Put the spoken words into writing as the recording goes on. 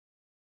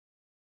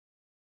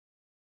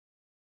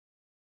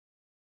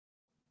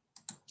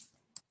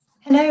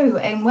Hello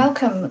and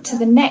welcome to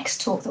the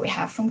next talk that we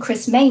have from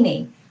Chris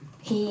Mainey.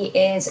 He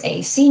is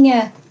a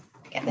senior,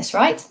 get this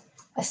right,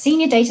 a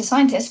senior data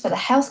scientist for the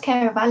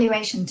Healthcare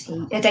Evaluation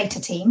Data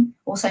Team,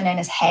 also known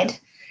as HED,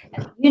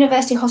 at the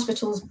University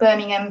Hospitals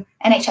Birmingham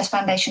NHS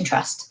Foundation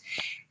Trust.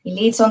 He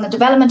leads on the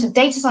development of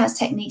data science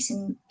techniques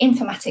in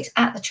informatics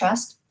at the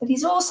Trust, but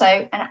he's also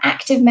an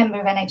active member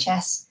of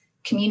NHS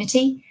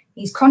community.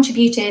 He's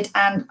contributed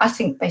and I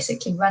think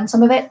basically run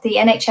some of it, the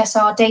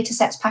NHS-R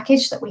datasets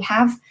package that we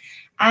have.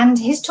 And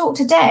his talk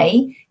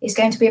today is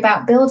going to be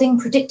about building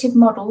predictive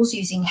models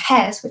using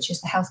HES, which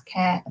is the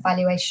Healthcare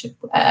Evaluation.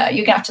 You're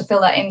going to have to fill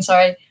that in,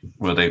 sorry.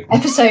 Will do.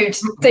 Episode.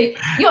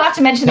 You'll have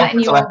to mention that in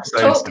your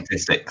talk.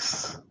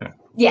 Statistics.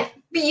 Yeah,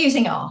 be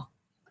using R.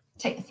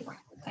 Take the floor.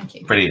 Thank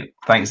you. Brilliant.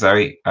 Thanks,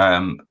 Zoe.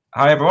 Hi,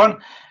 everyone.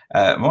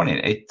 Morning.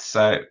 It's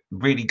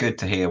really good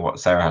to hear what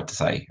Sarah had to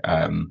say.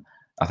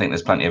 I think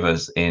there's plenty of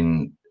us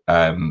in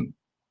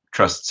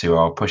trusts who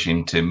are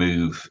pushing to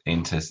move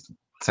into,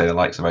 say, the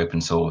likes of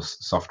open source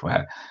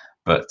software,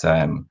 but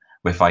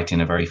we're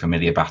fighting a very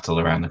familiar battle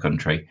around the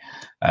country.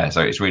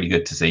 So it's really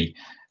good to see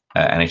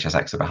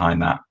NHS-X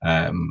behind that.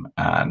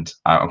 And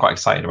I'm quite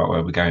excited about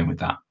where we're going with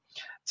that.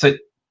 So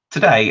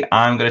today,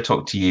 I'm going to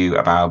talk to you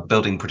about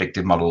building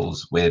predictive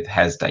models with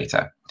HES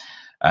data,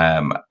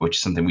 which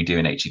is something we do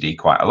in HED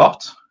quite a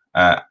lot.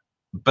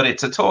 But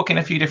it's a talk in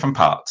a few different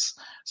parts.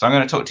 So I'm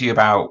going to talk to you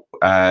about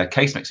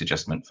case mix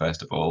adjustment,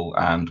 first of all,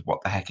 and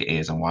what the heck it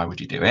is and why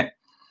would you do it.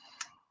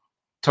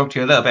 Talk to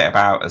you a little bit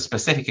about a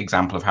specific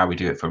example of how we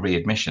do it for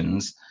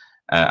readmissions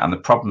and the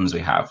problems we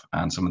have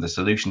and some of the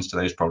solutions to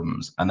those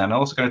problems. And then I'm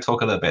also going to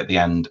talk a little bit at the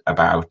end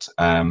about,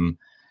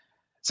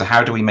 so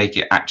how do we make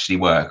it actually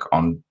work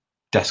on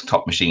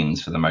desktop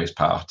machines for the most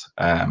part?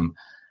 And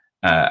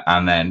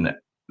then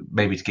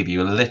maybe to give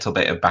you a little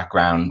bit of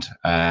background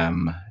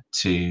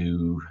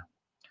to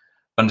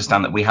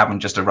understand that we haven't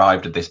just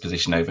arrived at this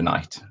position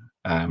overnight.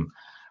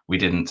 We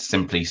didn't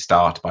simply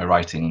start by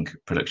writing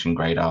production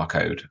grade R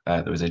code.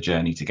 There was a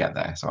journey to get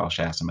there. So I'll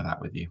share some of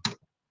that with you.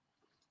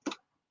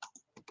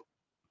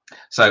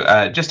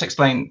 So just to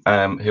explain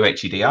who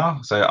HED are.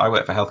 So I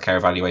work for Healthcare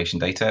Evaluation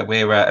Data.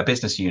 We're a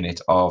business unit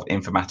of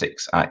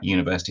informatics at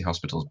University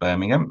Hospitals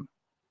Birmingham.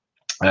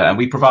 And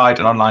we provide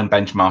an online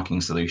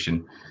benchmarking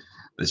solution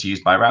that's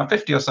used by around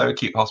 50 or so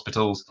acute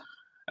hospitals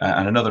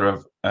and a number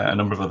of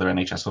other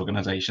NHS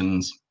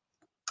organisations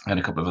and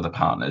a couple of other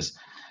partners.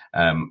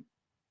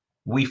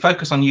 We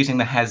focus on using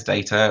the HES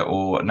data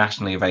or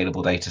nationally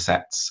available data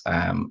sets,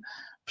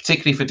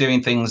 particularly for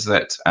doing things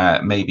that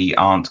maybe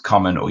aren't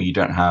common, or you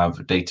don't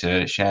have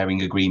data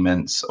sharing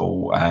agreements,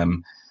 or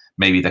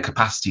maybe the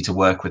capacity to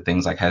work with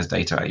things like HES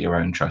data at your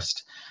own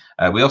trust.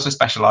 We also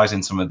specialize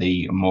in some of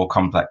the more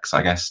complex,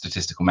 I guess,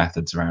 statistical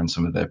methods around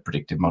some of the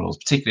predictive models,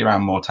 particularly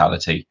around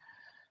mortality.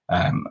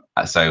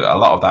 So a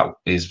lot of that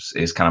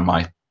is kind of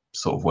my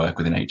sort of work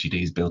within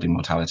HEDs, building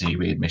mortality,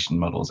 readmission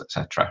models,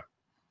 etc.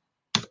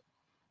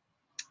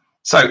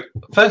 So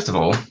first of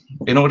all,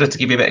 in order to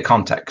give you a bit of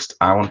context,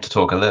 I want to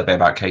talk a little bit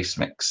about case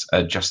mix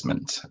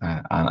adjustment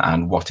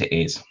and what it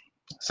is.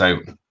 So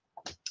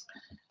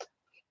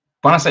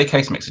when I say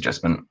case mix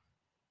adjustment,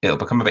 it'll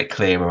become a bit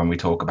clearer when we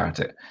talk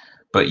about it.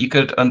 But you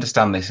could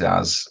understand this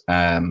as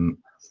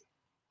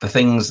the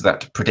things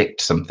that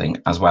predict something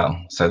as well.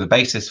 So the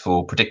basis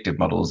for predictive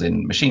models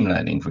in machine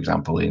learning, for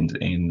example,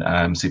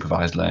 in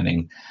supervised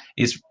learning,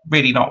 is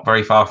really not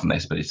very far from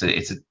this, but it's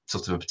a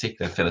sort of a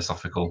particular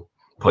philosophical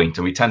point,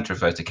 and we tend to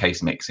refer to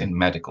case mix in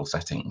medical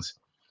settings.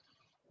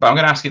 But I'm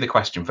going to ask you the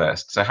question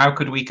first. So how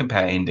could we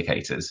compare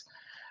indicators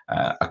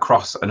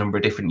across a number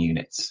of different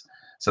units?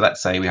 So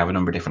let's say we have a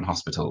number of different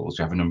hospitals,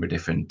 we have a number of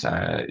different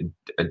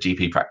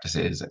GP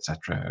practices,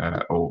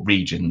 etc., or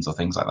regions or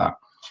things like that.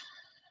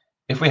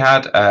 If we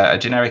had a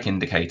generic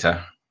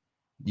indicator,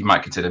 you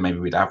might consider maybe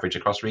we'd average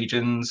across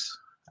regions.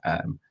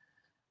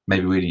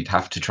 Maybe we'd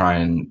have to try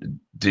and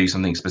do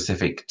something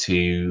specific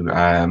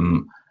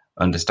to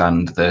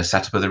understand the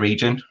setup of the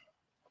region.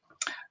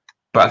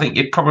 But I think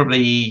you'd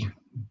probably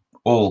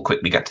all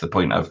quickly get to the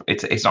point of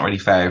it's not really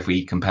fair if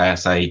we compare,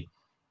 say,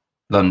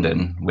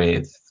 London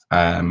with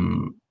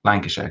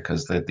Lancashire,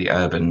 because the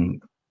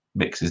urban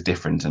mix is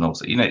different, and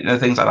also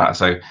things like that.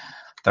 So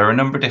there are a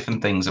number of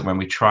different things that when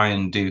we try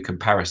and do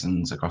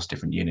comparisons across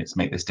different units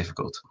make this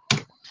difficult.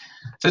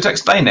 So to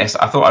explain this,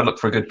 I thought I'd look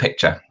for a good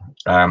picture,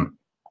 and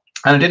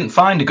I didn't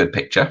find a good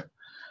picture,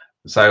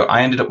 so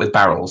I ended up with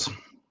barrels.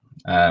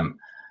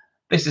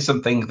 This is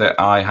something that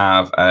I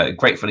have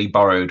gratefully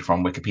borrowed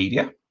from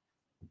Wikipedia.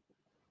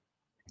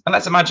 And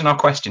let's imagine our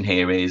question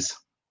here is,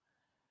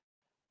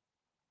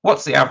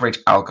 what's the average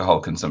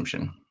alcohol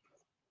consumption?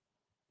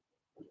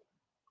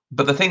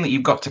 But the thing that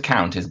you've got to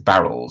count is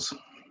barrels.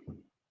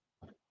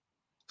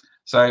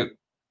 So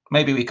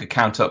maybe we could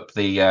count up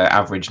the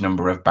average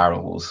number of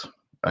barrels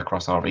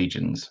across our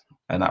regions,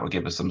 and that would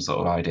give us some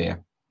sort of idea.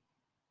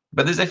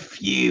 But there's a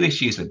few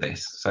issues with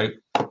this. So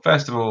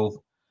first of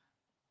all,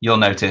 you'll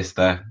notice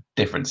the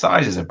different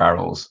sizes of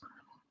barrels.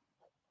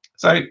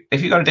 So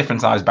if you've got a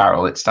different size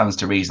barrel, it stands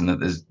to reason that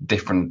there's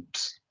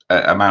different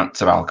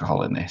amounts of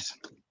alcohol in this.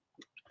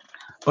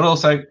 But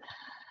also,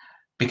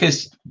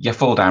 because you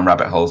fall down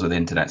rabbit holes with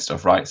internet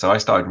stuff, right? So I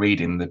started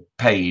reading the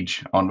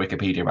page on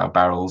Wikipedia about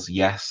barrels.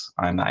 Yes,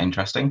 I'm that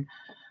interesting.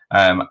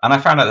 And I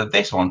found out that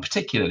this one,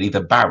 particularly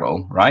the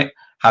barrel, right,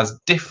 has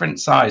different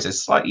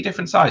sizes, slightly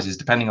different sizes,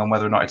 depending on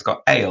whether or not it's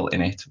got ale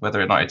in it,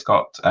 whether or not it's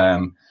got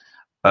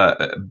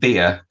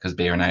beer, because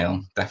beer and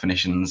ale,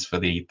 definitions for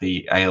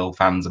the ale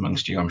fans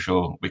amongst you, I'm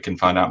sure we can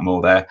find out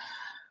more there.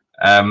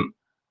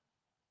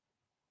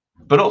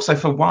 But also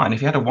for wine,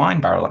 if you had a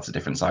wine barrel, that's a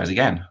different size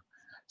again.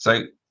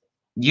 So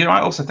you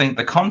might also think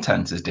the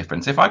content is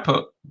different. If I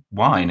put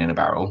wine in a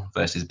barrel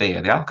versus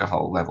beer, the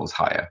alcohol level's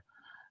higher.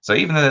 So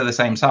even though they're the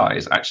same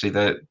size, actually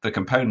the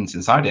components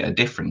inside it are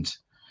different,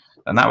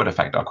 and that would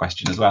affect our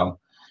question as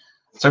well.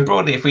 So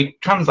broadly, if we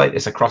translate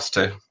this across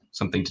to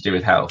something to do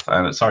with health,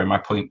 sorry, my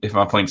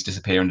points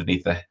disappear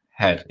underneath the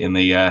head in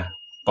the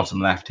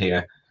bottom left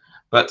here,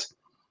 but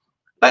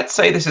let's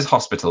say this is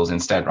hospitals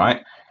instead,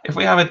 right? If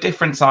we have a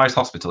different size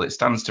hospital, it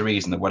stands to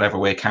reason that whatever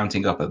we're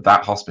counting up at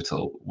that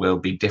hospital will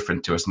be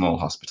different to a small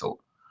hospital.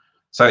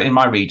 So in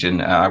my region,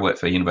 I work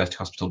for University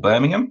Hospital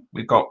Birmingham.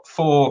 We've got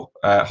 4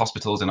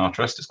 hospitals in our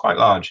trust. It's quite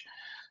large.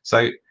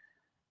 So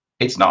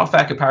it's not a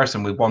fair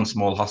comparison with one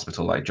small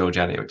hospital like George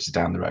Eliot, which is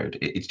down the road.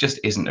 It just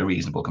isn't a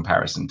reasonable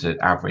comparison to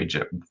average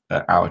at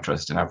our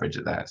trust and average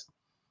at theirs.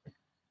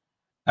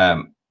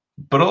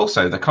 But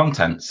also the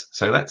contents.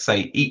 So let's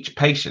say each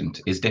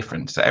patient is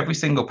different. So every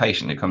single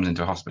patient who comes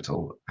into a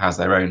hospital has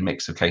their own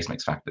mix of case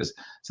mix factors.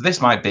 So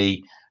this might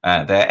be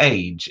their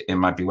age. It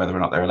might be whether or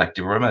not they're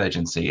elective or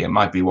emergency. It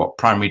might be what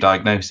primary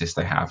diagnosis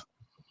they have.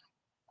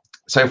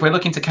 So if we're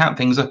looking to count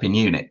things up in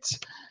units,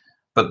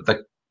 but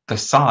the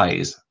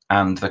size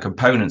and the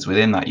components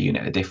within that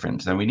unit are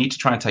different, then we need to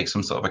try and take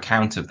some sort of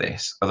account of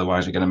this.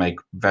 Otherwise, we're going to make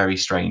very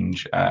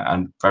strange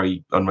and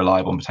very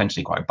unreliable and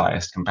potentially quite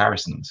biased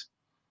comparisons.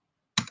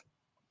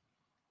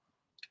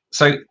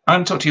 So I'm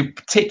going to talk to you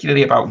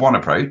particularly about one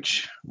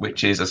approach,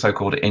 which is a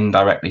so-called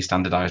indirectly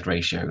standardized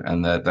ratio.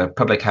 And the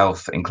public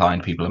health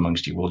inclined people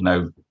amongst you will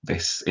know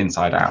this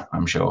inside out,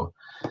 I'm sure.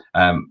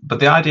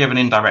 But the idea of an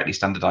indirectly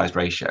standardized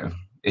ratio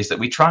is that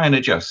we try and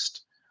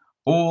adjust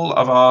all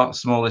of our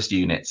smallest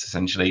units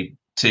essentially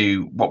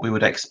to what we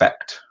would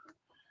expect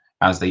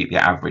as the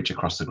average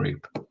across the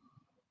group.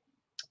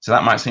 So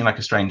that might seem like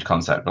a strange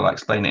concept, but I'll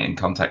explain it in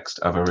context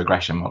of a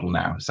regression model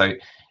now. So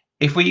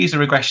if we use a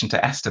regression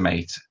to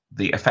estimate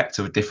the effects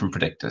of different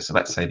predictors, so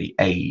let's say the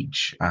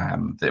age,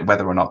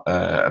 whether or not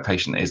a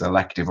patient is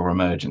elective or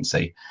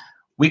emergency,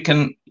 we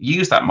can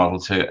use that model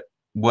to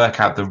work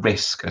out the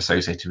risk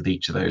associated with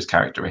each of those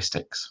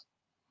characteristics.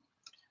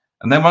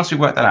 And then once we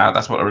work that out,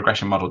 that's what a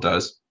regression model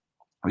does.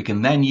 We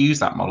can then use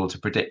that model to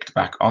predict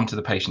back onto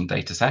the patient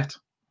data set.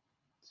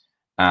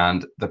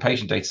 And the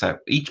patient data set,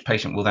 each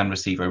patient will then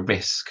receive a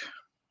risk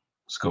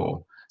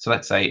score. So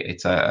let's say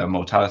it's a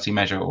mortality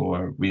measure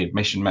or a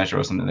readmission measure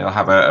or something. They'll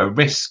have a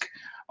risk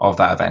of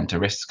that event, a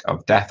risk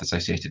of death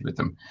associated with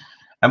them.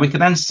 And we can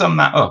then sum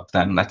that up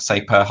then, let's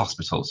say per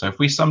hospital. So if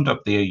we summed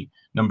up the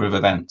number of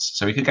events,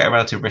 so we could get a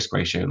relative risk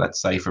ratio,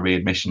 let's say for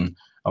readmission,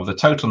 of the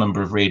total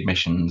number of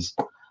readmissions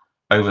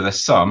over the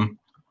sum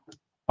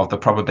of the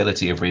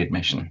probability of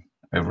readmission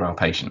over our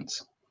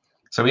patients.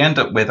 So we end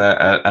up with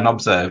an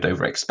observed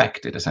over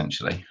expected,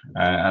 essentially.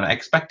 And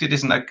expected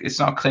it's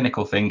not a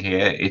clinical thing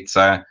here. It's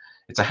a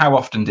how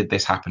often did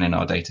this happen in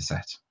our data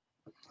set.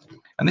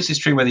 And this is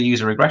true whether you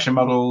use a regression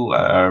model,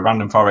 a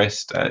random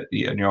forest, a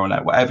neural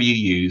net, whatever you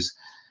use.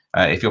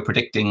 If you're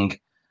predicting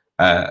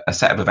a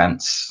set of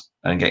events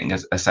and getting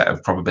a set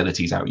of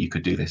probabilities out, you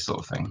could do this sort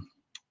of thing.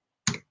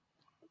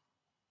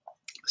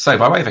 So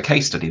by way of a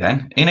case study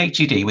then, in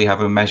HED, we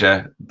have a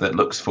measure that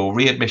looks for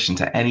readmission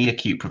to any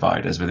acute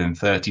providers within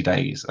 30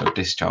 days of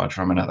discharge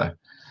from another.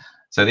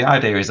 So the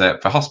idea is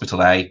that for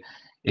hospital A,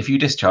 if you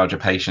discharge a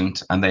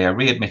patient and they are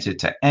readmitted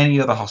to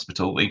any other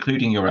hospital,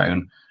 including your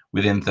own,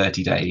 within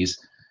 30 days,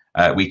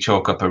 we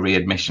chalk up a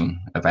readmission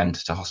event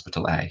to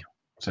hospital A.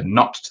 So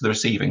not to the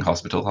receiving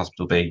hospital,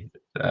 hospital B,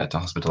 to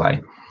hospital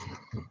A.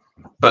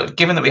 But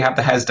given that we have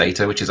the HES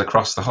data, which is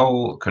across the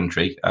whole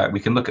country, we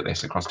can look at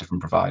this across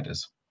different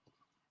providers.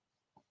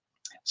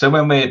 So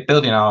when we're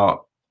building our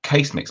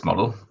case mix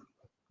model,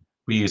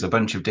 we use a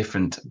bunch of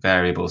different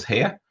variables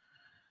here.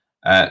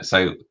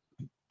 So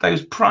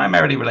those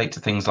primarily relate to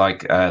things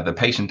like the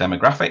patient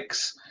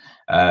demographics,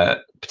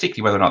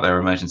 particularly whether or not they're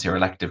emergency or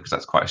elective, because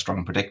that's quite a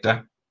strong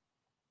predictor.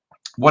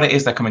 What it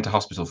is they're coming to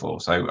hospital for.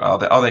 So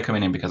are they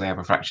coming in because they have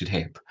a fractured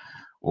hip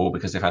or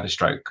because they've had a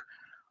stroke?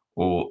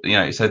 Or, you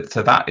know, so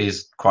that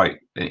is quite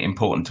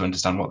important to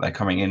understand what they're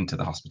coming into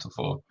the hospital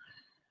for.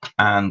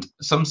 And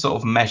some sort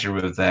of measure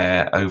of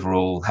their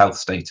overall health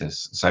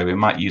status. So we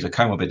might use a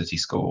comorbidity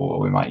score, or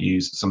we might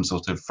use some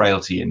sort of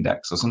frailty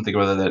index or something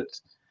or other that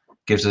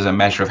gives us a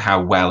measure of how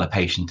well a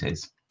patient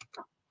is.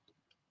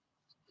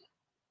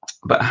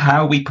 But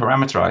how we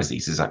parameterize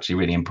these is actually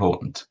really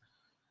important.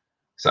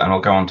 So, and I'll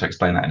go on to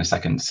explain that in a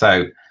second.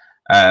 So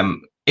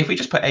if we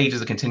just put age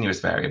as a continuous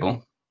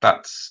variable,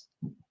 that's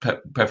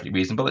perfectly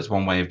reasonable. It's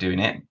one way of doing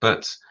it.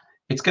 But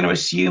it's going to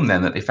assume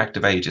then that the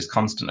effective age is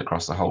constant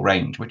across the whole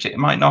range, which it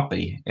might not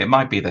be. It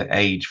might be that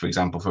age, for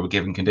example, for a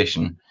given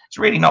condition, it's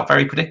really not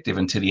very predictive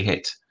until you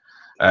hit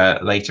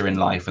later in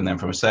life, and then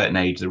from a certain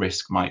age, the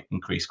risk might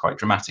increase quite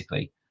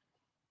dramatically.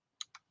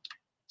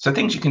 So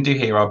things you can do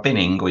here are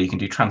binning, or you can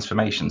do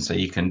transformation. So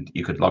you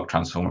could log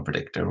transform a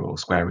predictor or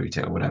square root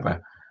it or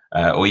whatever,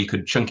 or you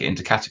could chunk it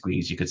into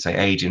categories. You could say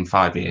age in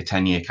 5-year,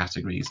 10-year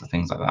categories or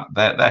things like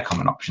that. They're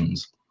common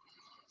options.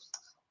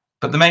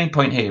 But the main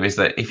point here is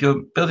that if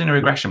you're building a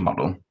regression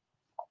model,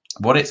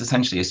 what it's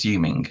essentially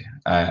assuming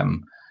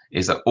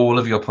is that all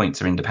of your points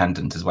are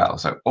independent as well.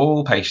 So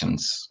all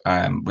patients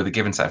with a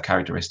given set of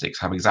characteristics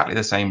have exactly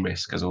the same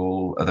risk as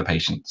all other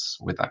patients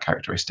with that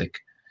characteristic.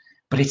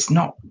 But it's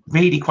not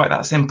really quite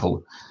that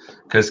simple,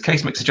 because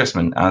case mix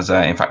adjustment, as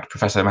in fact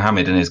Professor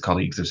Mohammed and his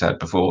colleagues have said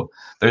before,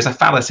 there's a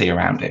fallacy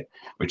around it,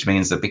 which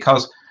means that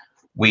because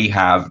we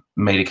have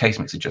made a case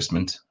mix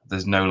adjustment,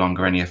 there's no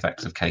longer any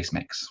effects of case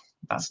mix.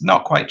 That's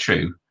not quite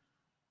true.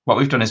 What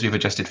we've done is we've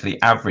adjusted for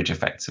the average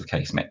effects of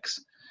case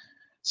mix.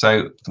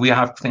 So we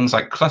have things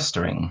like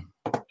clustering,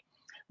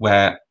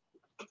 where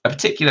a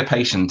particular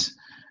patient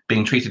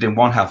being treated in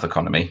one health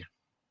economy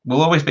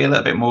will always be a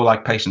little bit more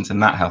like patients in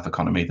that health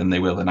economy than they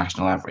will the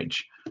national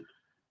average.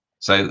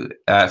 So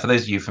for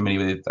those of you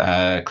familiar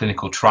with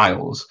clinical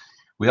trials,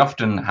 we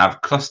often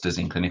have clusters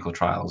in clinical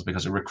trials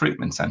because of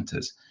recruitment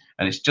centres,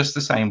 and it's just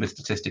the same with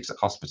statistics at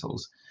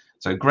hospitals.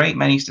 So a great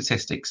many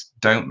statistics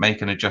don't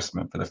make an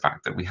adjustment for the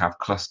fact that we have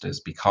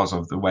clusters because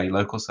of the way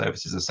local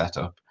services are set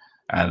up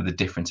and the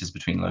differences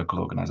between local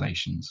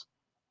organisations.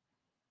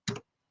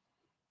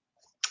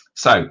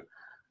 So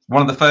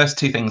one of the first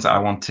two things that I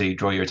want to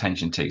draw your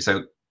attention to.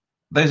 So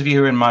those of you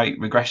who were in my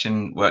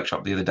regression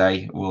workshop the other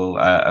day will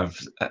have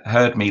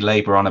heard me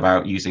labour on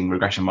about using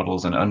regression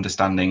models and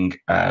understanding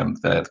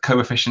the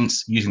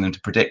coefficients, using them to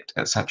predict,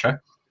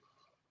 etc.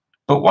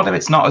 But what if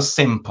it's not as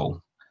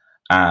simple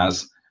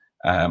as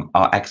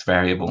our x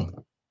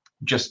variable,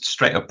 just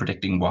straight up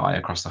predicting y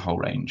across the whole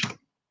range?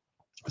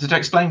 So to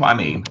explain what I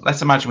mean,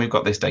 let's imagine we've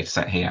got this data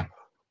set here.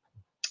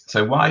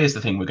 So y is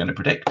the thing we're going to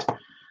predict,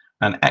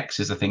 and x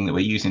is the thing that we're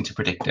using to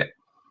predict it.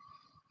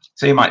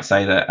 So you might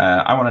say that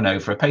I want to know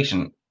for a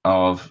patient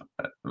of,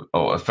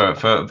 or for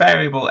a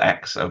variable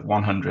x of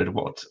 100,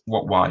 what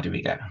y do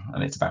we get?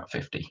 And it's about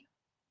 50.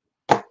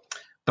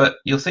 But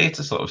you'll see it's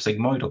a sort of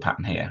sigmoidal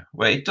pattern here,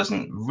 where it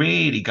doesn't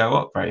really go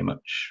up very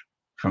much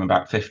from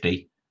about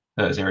 50,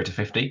 0 to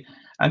 50,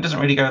 and doesn't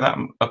really go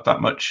up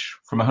that much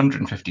from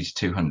 150 to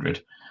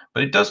 200.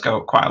 But it does go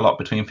up quite a lot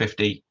between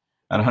 50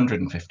 and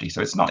 150,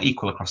 so it's not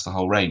equal across the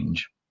whole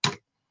range.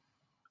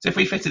 So if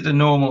we fitted a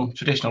normal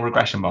traditional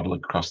regression model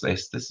across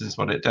this is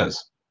what it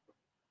does.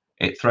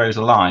 It throws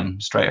a line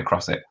straight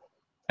across it.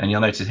 And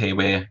you'll notice here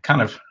we're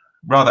kind of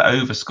rather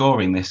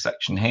overscoring this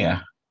section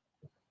here.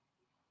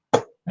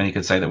 And you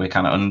could say that we're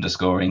kind of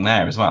underscoring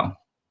there as well.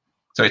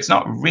 So it's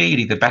not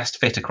really the best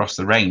fit across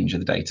the range of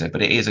the data,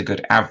 but it is a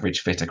good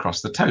average fit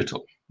across the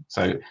total.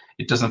 So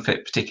it doesn't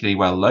fit particularly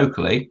well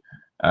locally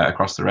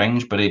across the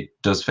range, but it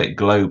does fit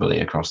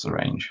globally across the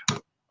range.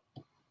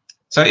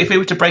 So if we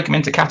were to break them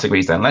into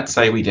categories, then let's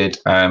say we did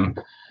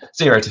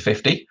 0 to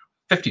 50,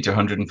 50 to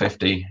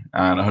 150,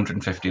 and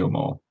 150 or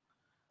more.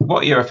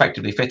 What you're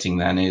effectively fitting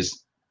then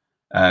is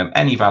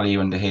any value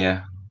under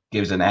here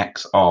gives an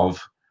x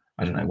of,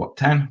 I don't know what,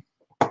 10?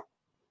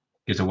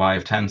 Gives a y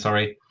of 10,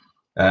 sorry.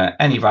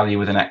 Any value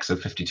with an x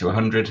of 50 to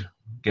 100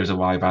 gives a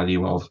y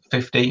value of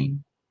 50,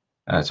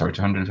 sorry,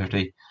 to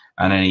 150.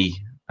 And any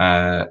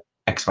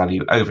x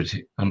value over to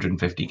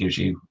 150 gives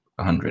you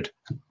 100.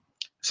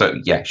 So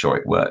yeah, sure,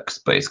 it works,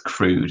 but it's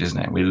crude, isn't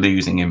it? We're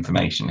losing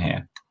information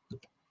here.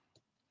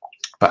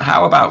 But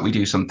how about we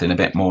do something a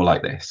bit more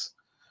like this?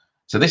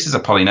 So this is a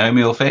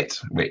polynomial fit,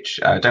 which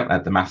don't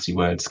let the mathsy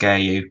word scare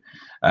you,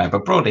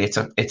 but broadly it's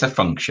a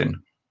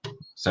function.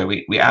 So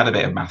we add a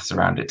bit of maths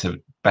around it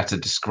to better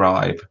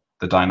describe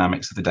the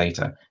dynamics of the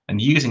data. And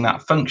using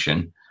that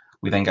function,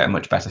 we then get a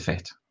much better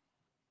fit.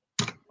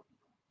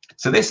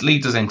 So this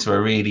leads us into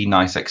a really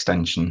nice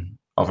extension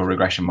of a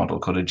regression model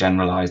called a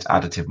generalized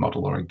additive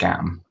model, or a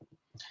GAM.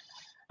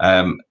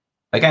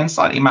 Again,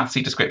 slightly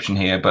mathsy description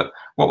here, but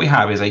what we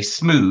have is a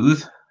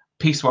smooth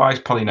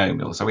piecewise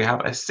polynomial. So we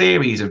have a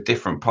series of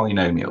different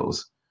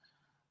polynomials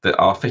that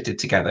are fitted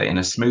together in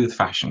a smooth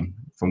fashion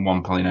from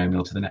one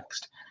polynomial to the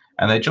next.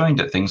 And they're joined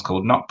at things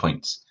called knot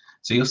points.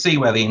 So you'll see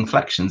where the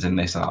inflections in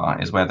this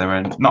is where there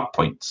are knot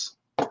points.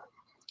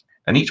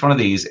 And each one of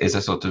these is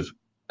a sort of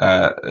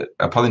a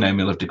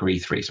polynomial of degree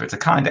 3. So it's a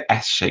kind of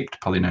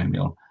S-shaped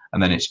polynomial.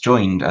 And then it's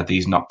joined at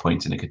these knot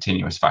points in a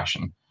continuous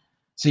fashion.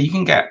 So you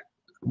can get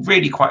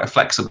really quite a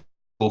flexible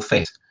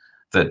fit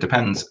that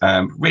depends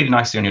really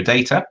nicely on your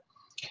data.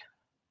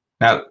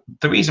 Now,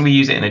 the reason we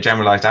use it in a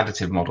generalized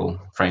additive model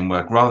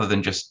framework rather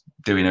than just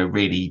doing a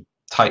really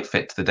tight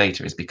fit to the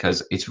data is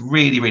because it's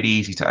really, really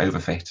easy to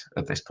overfit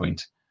at this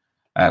point.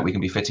 We can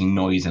be fitting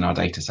noise in our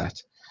data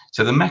set.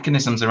 So the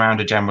mechanisms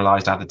around a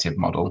generalized additive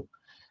model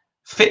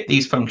fit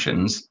these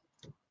functions,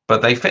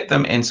 but they fit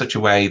them in such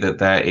a way that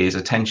there is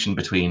a tension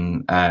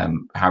between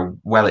how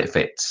well it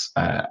fits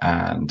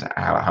and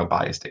how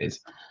biased it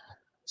is.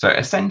 So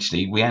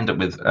essentially, we end up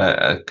with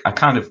a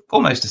kind of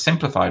almost a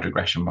simplified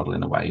regression model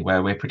in a way,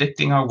 where we're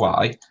predicting our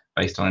y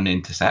based on an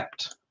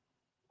intercept,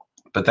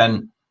 but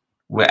then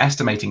we're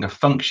estimating a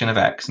function of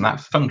x, and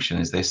that function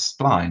is this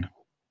spline.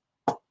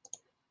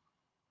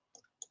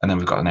 And then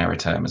we've got an error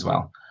term as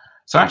well.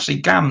 So actually,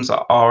 GAMs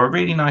are a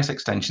really nice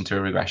extension to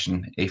a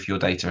regression if your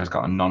data has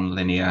got a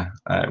non-linear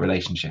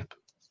relationship.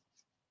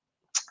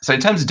 So in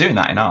terms of doing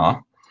that in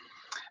R,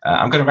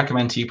 I'm going to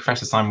recommend to you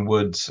Professor Simon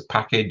Wood's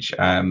package.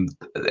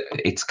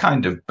 It's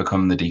kind of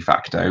become the de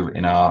facto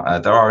in R.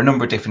 There are a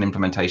number of different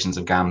implementations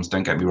of GAMs.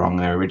 Don't get me wrong;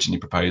 they were originally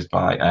proposed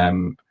by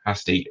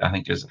Hasti, I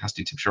think it was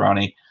Hasti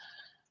Tibshirani,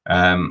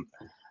 and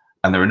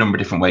there are a number of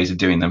different ways of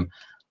doing them.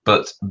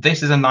 But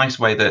this is a nice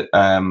way that,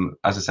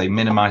 as I say,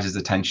 minimizes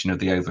the tension of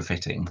the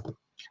overfitting.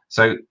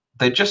 So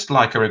they're just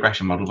like a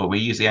regression model, but we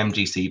use the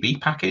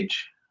MGCB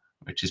package,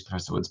 which is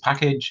Professor Wood's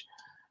package,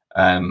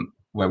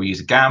 where we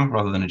use a GAM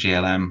rather than a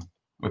GLM.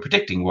 We're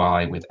predicting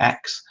y with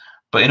x,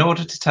 but in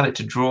order to tell it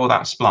to draw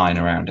that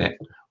spline around it,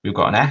 we've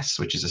got an S,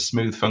 which is a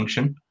smooth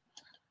function,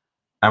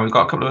 and we've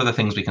got a couple of other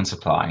things we can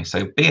supply.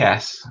 So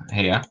BS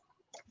here,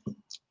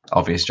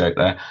 obvious joke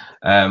there,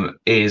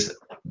 is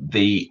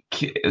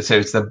it's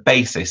the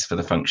basis for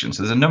the function.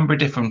 So there's a number of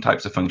different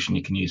types of function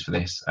you can use for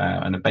this,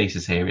 and the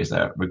basis here is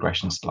a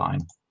regression spline,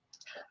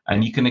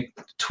 and you can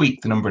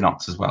tweak the number of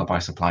knots as well by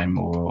supplying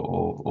more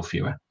or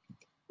fewer.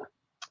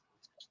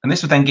 And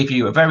this would then give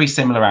you a very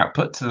similar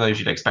output to those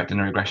you'd expect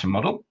in a regression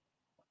model,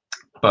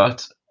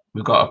 but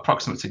we've got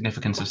approximate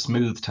significance of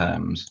smooth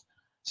terms.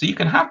 So you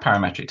can have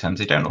parametric terms,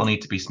 they don't all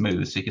need to be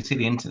smooth. So you can see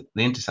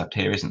the intercept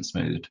here isn't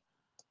smooth,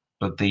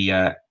 but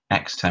the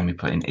x term we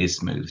put in is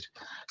smoothed.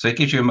 So it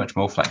gives you a much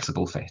more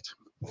flexible fit.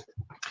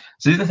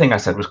 So the other thing I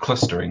said was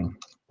clustering.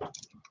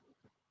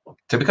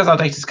 So because our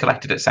data is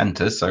collected at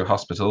centres, so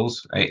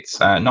hospitals, it's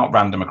not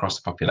random across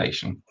the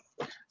population.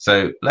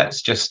 So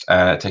let's just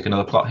take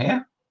another plot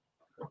here.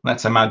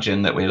 Let's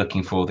imagine that we're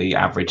looking for the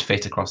average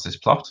fit across this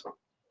plot.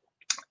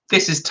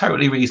 This is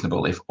totally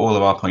reasonable if all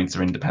of our points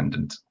are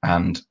independent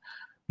and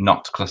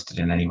not clustered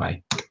in any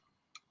way.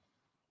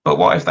 But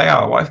what if they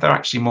are? What if they're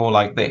actually more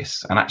like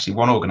this? And actually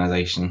one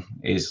organisation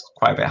is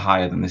quite a bit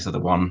higher than this other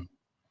one.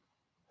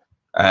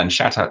 And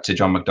shout out to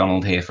John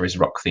McDonald here for his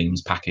rock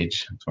themes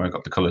package. That's where I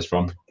got the colours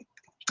from.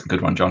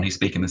 Good one, John. He's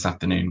speaking this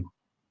afternoon.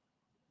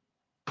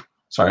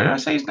 Sorry, did I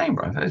say his name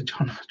right?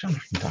 John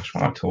McIntosh.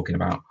 What am I talking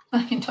about?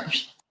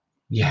 McIntosh.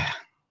 Yeah.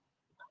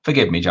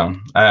 Forgive me,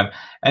 John.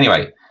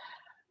 Anyway,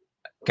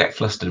 get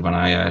flustered when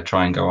I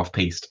try and go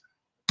off-piste.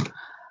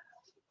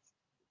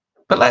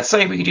 But let's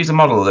say we could use a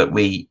model that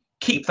we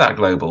keep that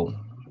global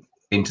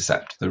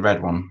intercept, the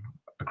red one,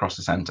 across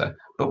the center,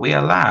 but we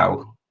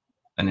allow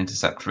an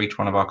intercept for each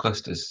one of our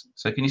clusters.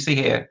 So can you see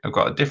here, I've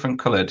got a different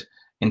colored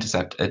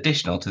intercept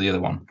additional to the other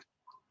one.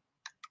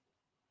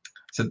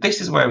 So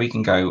this is where we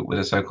can go with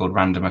a so-called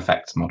random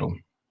effects model.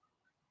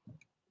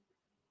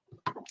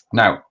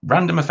 Now,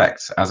 random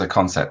effects as a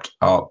concept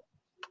are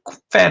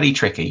fairly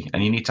tricky,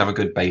 and you need to have a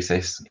good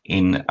basis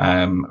in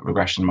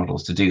regression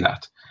models to do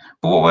that.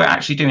 But what we're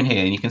actually doing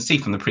here, and you can see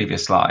from the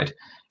previous slide,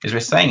 is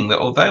we're saying that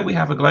although we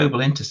have a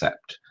global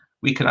intercept,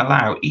 we can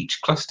allow each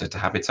cluster to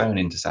have its own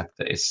intercept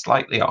that is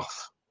slightly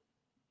off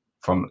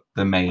from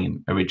the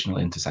main original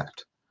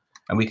intercept.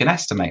 And we can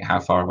estimate how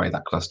far away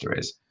that cluster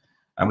is.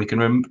 And we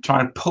can try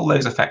and pull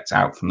those effects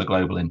out from the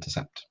global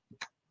intercept.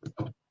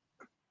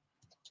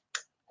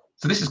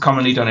 So this is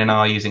commonly done in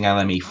R using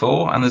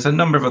LME4, and there's a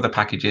number of other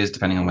packages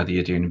depending on whether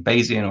you're doing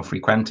Bayesian or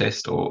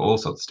frequentist or all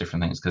sorts of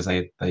different things, because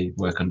they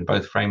work under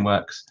both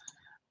frameworks.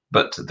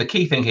 But the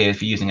key thing here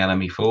if you're using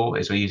LME4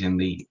 is we're using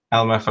the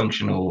ELMA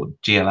function or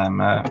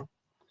GLM,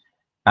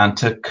 and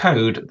to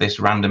code this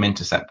random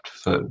intercept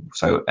for,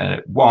 so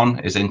 1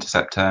 is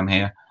intercept term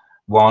here,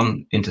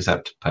 1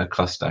 intercept per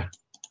cluster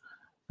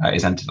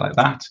is entered like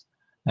that,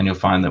 and you'll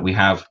find that we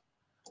have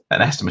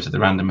an estimate of the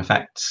random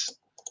effects,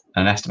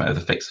 an estimate of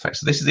the fixed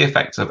effects. So this is the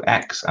effects of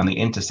X and the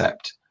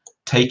intercept,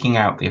 taking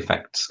out the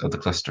effects of the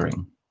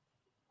clustering.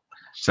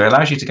 So it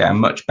allows you to get a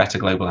much better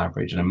global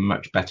average and a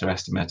much better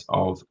estimate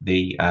of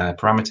the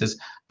parameters,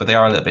 but they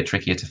are a little bit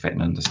trickier to fit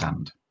and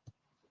understand.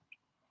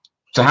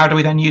 So how do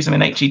we then use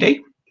them in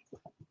HED?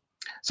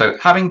 So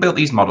having built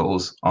these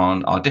models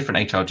on our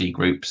different HRG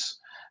groups,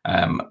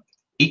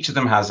 each of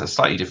them has a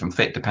slightly different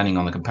fit depending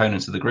on the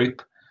components of the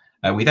group.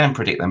 We then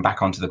predict them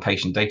back onto the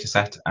patient data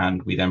set,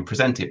 and we then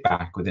present it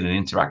back within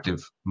an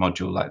interactive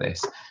module like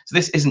this. So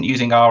this isn't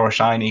using R or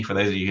Shiny, for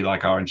those of you who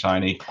like R and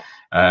Shiny.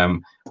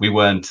 We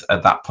weren't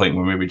at that point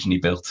when we originally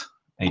built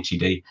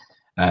HED,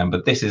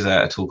 but this is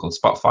a tool called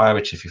Spotfire,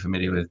 which if you're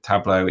familiar with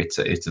Tableau, it's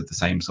the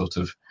same sort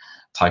of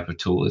type of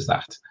tool as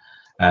that.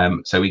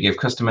 So we give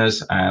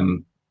customers a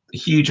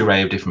huge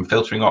array of different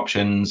filtering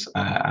options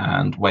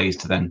and ways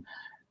to then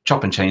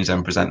chop and change them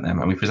and present them.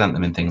 And we present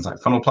them in things like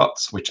funnel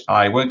plots, which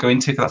I won't go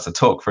into because that's a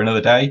talk for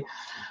another day.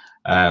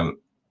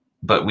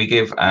 but we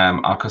give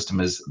our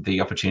customers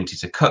the opportunity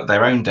to cut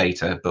their own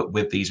data, but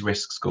with these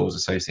risk scores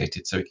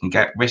associated, so we can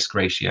get risk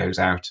ratios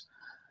out.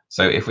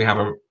 So if we have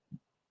a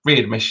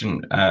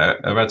readmission, a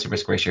relative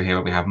risk ratio here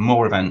where we have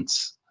more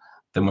events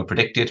than were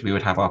predicted, we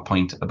would have our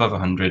point above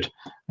 100,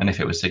 and if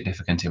it was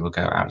significant, it will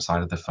go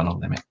outside of the funnel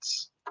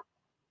limits.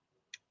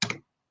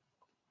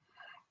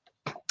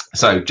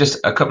 So just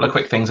a couple of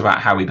quick things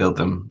about how we build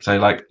them. So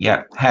like,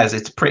 yeah, HES,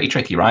 it's pretty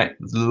tricky, right?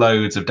 There's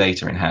loads of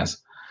data in HES.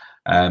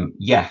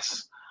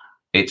 Yes,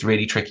 it's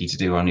really tricky to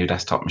do on your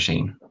desktop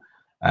machine.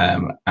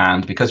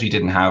 And because we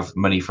didn't have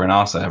money for an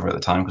R server at the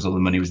time, because all the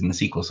money was in the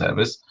SQL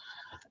servers,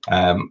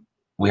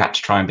 we had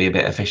to try and be a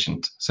bit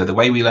efficient. So the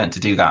way we learned to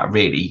do that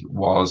really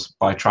was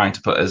by trying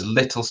to put as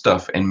little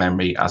stuff in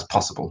memory as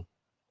possible.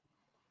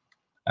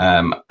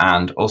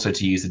 And also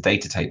to use the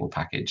data table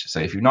package. So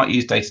if you've not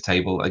used data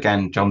table,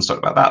 again, John's talked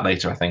about that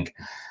later, I think.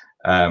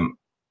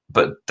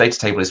 But data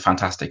table is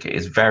fantastic. It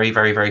is very,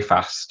 very, very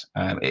fast.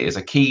 It is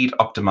a keyed,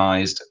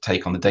 optimized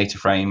take on the data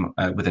frame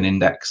with an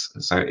index.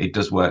 So it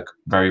does work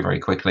very, very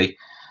quickly.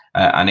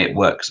 And it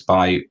works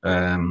by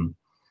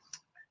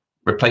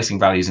replacing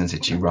values in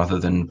situ rather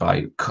than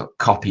by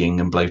copying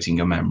and bloating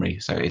your memory.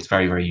 So it's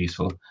very, very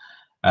useful.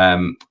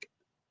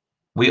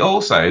 We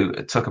also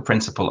took a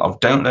principle of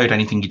don't load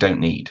anything you don't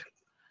need.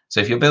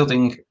 So if you're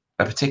building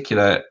a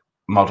particular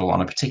model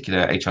on a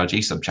particular HRG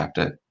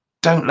subchapter,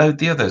 don't load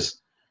the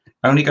others.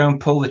 Only go and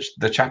pull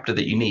the chapter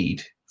that you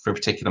need for a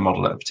particular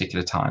model at a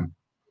particular time.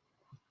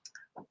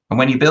 And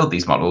when you build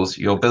these models,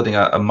 you're building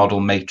a model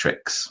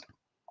matrix.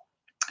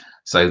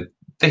 So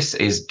this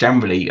is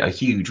generally a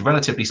huge,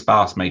 relatively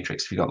sparse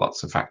matrix if you've got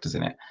lots of factors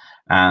in it.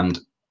 And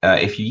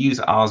if you use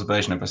R's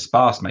version of a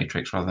sparse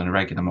matrix rather than a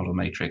regular model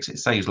matrix, it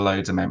saves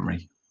loads of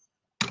memory.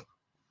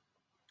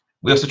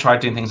 We also tried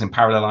doing things in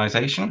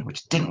parallelization,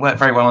 which didn't work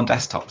very well on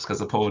desktops because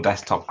the poor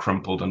desktop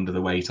crumpled under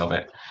the weight of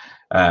it.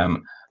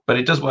 But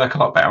it does work a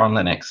lot better on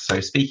Linux. So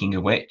speaking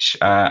of which,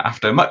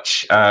 after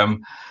much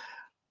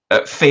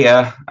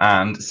fear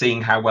and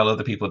seeing how well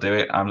other people do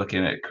it, I'm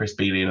looking at Chris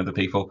Mainey and other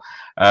people,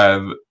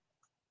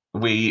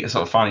 we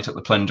sort of finally took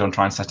the plunge on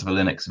trying to set up a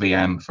Linux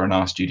VM for an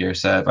RStudio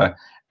server,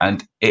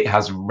 and it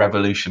has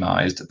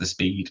revolutionized the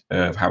speed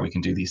of how we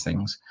can do these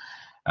things.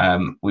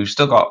 We've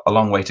still got a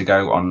long way to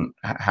go on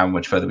how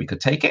much further we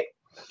could take it,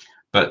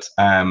 but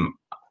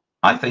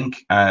I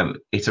think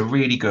it's a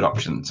really good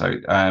option. So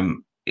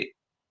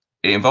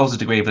it involves a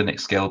degree of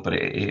Linux skill, but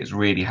it's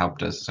really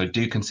helped us. So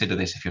do consider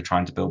this if you're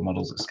trying to build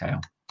models at scale.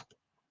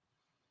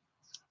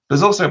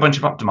 There's also a bunch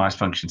of optimized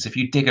functions. If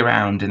you dig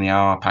around in the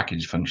R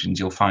package functions,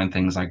 you'll find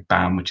things like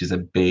BAM, which is a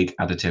big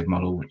additive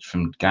model which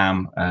from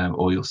GAM,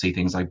 or you'll see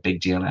things like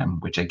big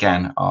GLM, which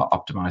again are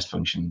optimized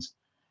functions.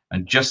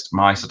 And just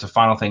my sort of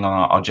final thing on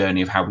our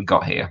journey of how we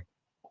got here.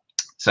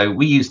 So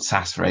we used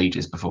SAS for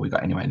ages before we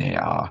got anywhere near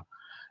R,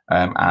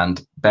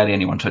 and barely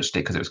anyone touched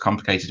it because it was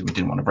complicated and we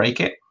didn't want to break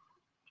it.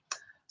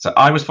 So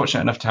I was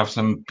fortunate enough to have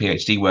some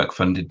PhD work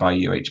funded by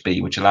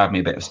UHB, which allowed me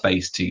a bit of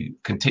space to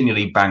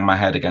continually bang my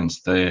head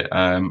against the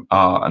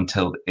R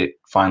until it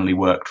finally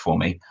worked for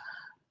me.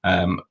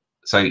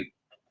 So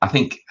I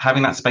think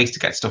having that space to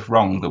get stuff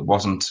wrong that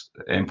wasn't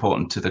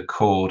important to the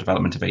core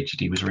development of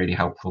HED was really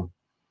helpful.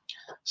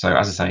 So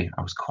as I say,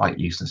 I was quite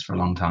useless for a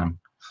long time.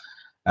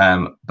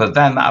 But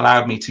then that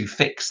allowed me to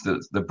fix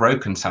the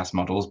broken SAS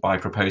models by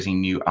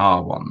proposing new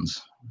R ones.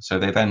 So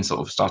they then sort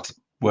of started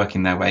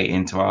working their way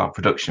into our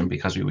production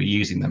because we were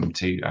using them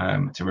to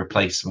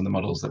replace some of the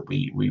models that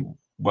we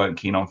weren't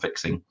keen on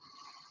fixing.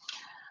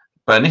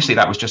 But initially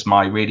that was just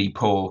my really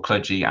poor,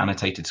 kludgy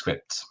annotated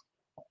scripts.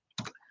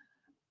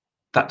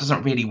 That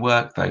doesn't really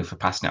work though for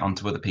passing it on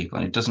to other people,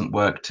 and it doesn't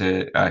work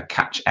to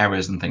catch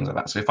errors and things like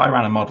that. So if I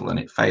ran a model and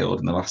it failed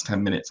in the last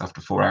 10 minutes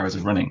after 4 hours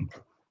of running,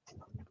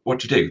 what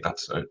do you do?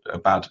 That's a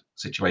bad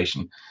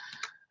situation.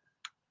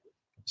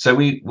 So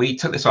we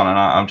took this on, and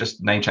I'm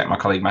just name check my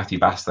colleague Matthew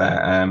Bass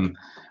there,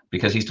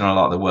 because he's done a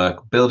lot of the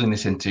work building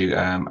this into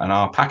an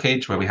R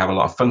package where we have a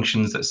lot of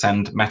functions that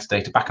send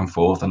metadata back and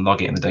forth and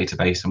log it in the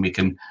database, and we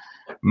can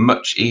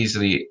much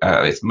easily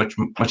it's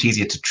much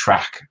easier to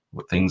track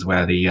things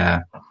where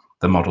the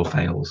model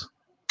fails.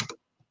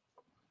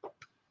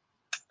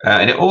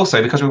 And it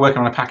also, because we're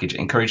working on a package, it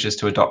encourages us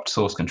to adopt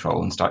source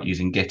control and start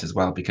using Git as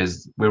well,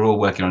 because we're all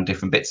working on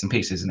different bits and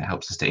pieces, and it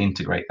helps us to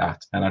integrate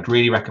that. And I'd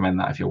really recommend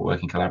that if you're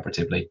working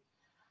collaboratively.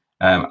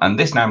 And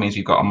this now means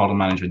we've got a model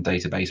management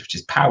database, which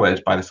is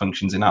powered by the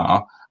functions in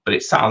R, but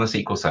it's sat on the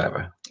SQL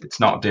server.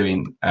 It's not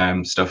doing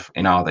stuff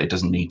in R that it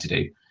doesn't need to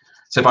do.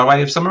 So by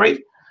way of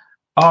summary,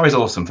 R is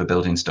awesome for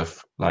building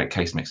stuff like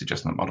case mix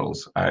adjustment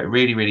models. It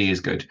really, really is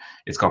good.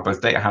 It's got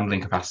both data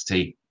handling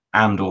capacity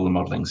and all the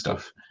modeling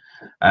stuff.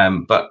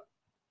 But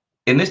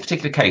in this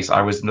particular case,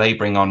 I was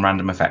laboring on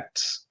random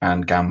effects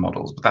and GAM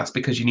models, but that's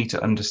because you need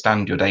to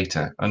understand your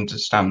data,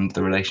 understand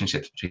the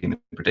relationships between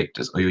the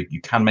predictors, or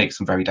you can make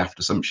some very daft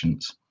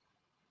assumptions.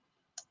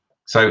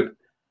 So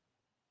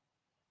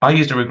I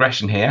used a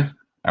regression here,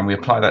 and we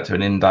apply that to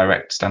an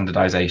indirect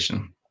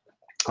standardization.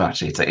 well,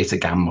 actually, it's a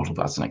GAN model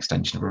that's an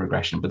extension of a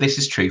regression, but this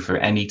is true for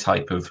any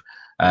type of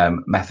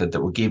method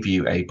that will give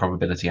you a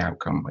probability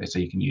outcome. So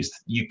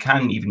you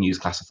can even use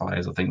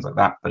classifiers or things like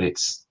that, but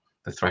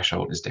the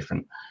threshold is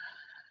different.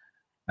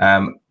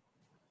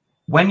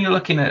 When you're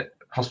looking at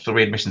hospital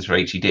readmissions for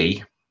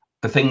HED,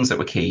 the things that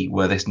were key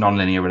were this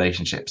nonlinear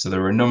relationship. So there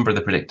were a number of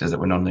the predictors that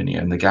were nonlinear,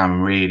 and the GAN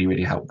really,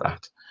 really helped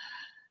that.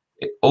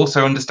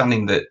 Also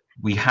understanding that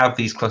we have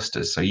these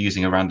clusters, so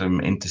using a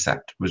random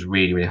intercept was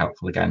really, really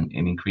helpful again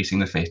in increasing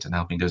the fit and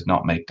helping us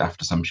not make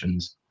daft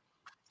assumptions.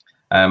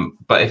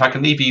 But if I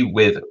can leave you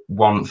with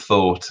one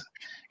thought,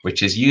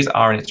 which is use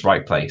R in its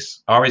right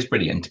place. R is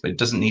brilliant, but it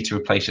doesn't need to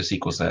replace your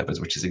SQL servers,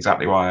 which is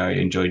exactly why I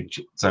enjoyed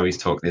Zoe's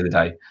talk the other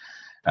day.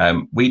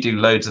 We do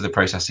loads of the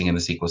processing in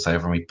the SQL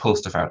server, and we pull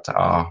stuff out to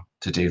R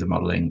to do the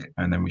modeling,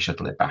 and then we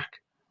shuttle it back.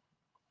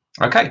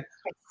 Okay.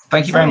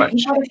 Thank you very much.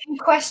 We've got a few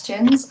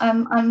questions,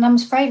 and I'm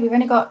afraid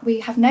we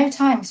have no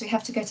time because we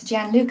have to go to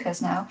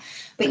Gianluca's now.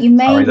 But you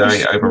may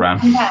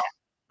overran.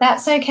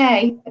 That's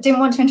okay. I didn't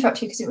want to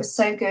interrupt you because it was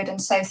so good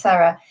and so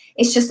thorough.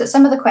 It's just that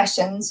some of the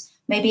questions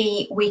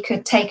maybe we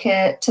could take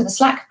to the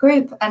Slack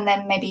group, and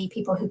then maybe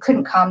people who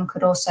couldn't come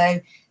could also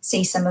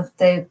see some of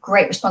the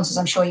great responses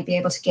I'm sure you'd be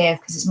able to give,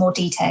 because it's more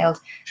detailed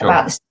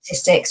about the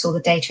statistics or the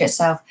data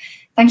itself.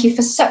 Thank you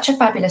for such a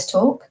fabulous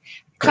talk.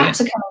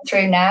 Claps are coming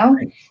through now.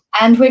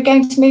 And we're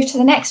going to move to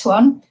the next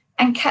one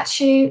and catch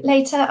you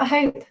later, I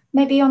hope,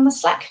 maybe on the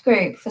Slack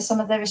group for some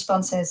of the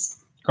responses.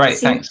 Great,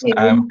 thanks.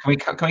 Can we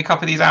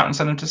copy these out and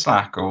send them to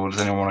Slack, or does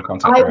anyone want to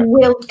contact I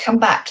will come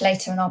back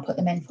later and I'll put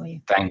them in for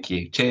you. Thank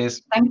you.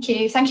 Cheers. Thank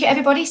you. Thank you,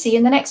 everybody. See you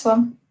in the next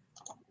one.